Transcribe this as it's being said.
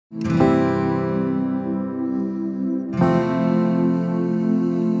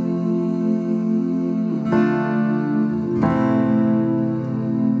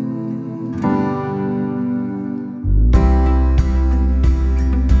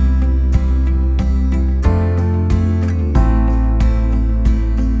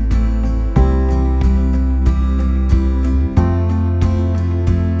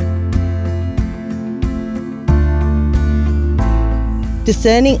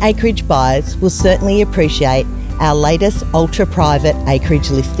Discerning acreage buyers will certainly appreciate our latest ultra-private acreage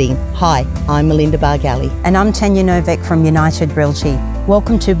listing. Hi, I'm Melinda Bargalli. And I'm Tanya Novak from United Realty.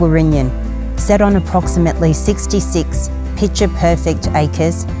 Welcome to Warringah, set on approximately 66 picture-perfect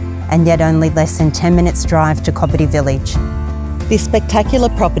acres and yet only less than 10 minutes drive to Cobbitty Village. This spectacular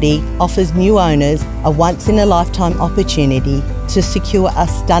property offers new owners a once-in-a-lifetime opportunity to secure a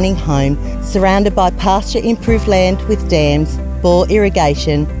stunning home surrounded by pasture-improved land with dams, bore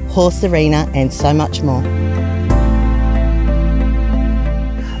irrigation, horse arena and so much more.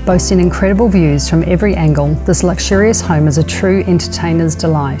 Boasting incredible views from every angle, this luxurious home is a true entertainer's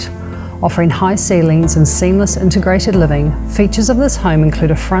delight. Offering high ceilings and seamless integrated living, features of this home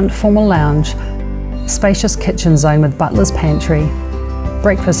include a front formal lounge, spacious kitchen zone with butler's pantry,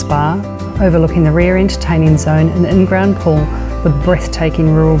 breakfast bar, overlooking the rear entertaining zone and in-ground pool with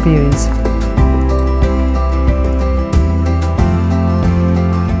breathtaking rural views.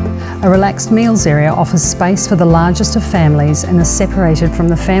 A relaxed meals area offers space for the largest of families and is separated from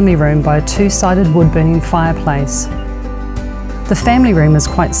the family room by a two-sided wood-burning fireplace. The family room is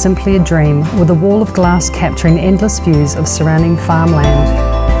quite simply a dream, with a wall of glass capturing endless views of surrounding farmland.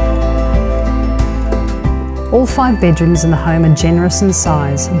 All 5 bedrooms in the home are generous in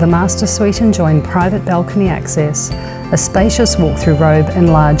size, the master suite enjoying private balcony access, a spacious walk-through robe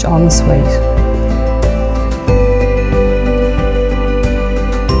and large ensuite.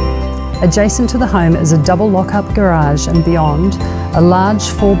 Adjacent to the home is a double lock-up garage and beyond, a large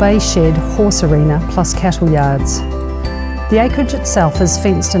 4-bay shed, horse arena plus cattle yards. The acreage itself is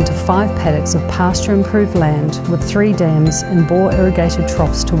fenced into 5 paddocks of pasture-improved land with 3 dams and bore-irrigated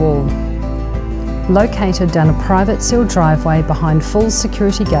troughs to all. Located down a private sealed driveway behind full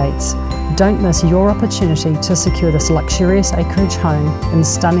security gates, don't miss your opportunity to secure this luxurious acreage home in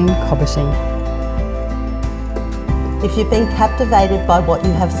stunning Cobbitty. If you've been captivated by what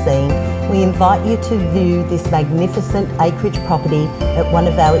you have seen, we invite you to view this magnificent acreage property at one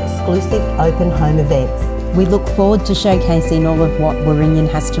of our exclusive open home events. We look forward to showcasing all of what Warringah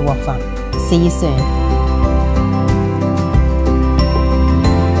has to offer. See you soon.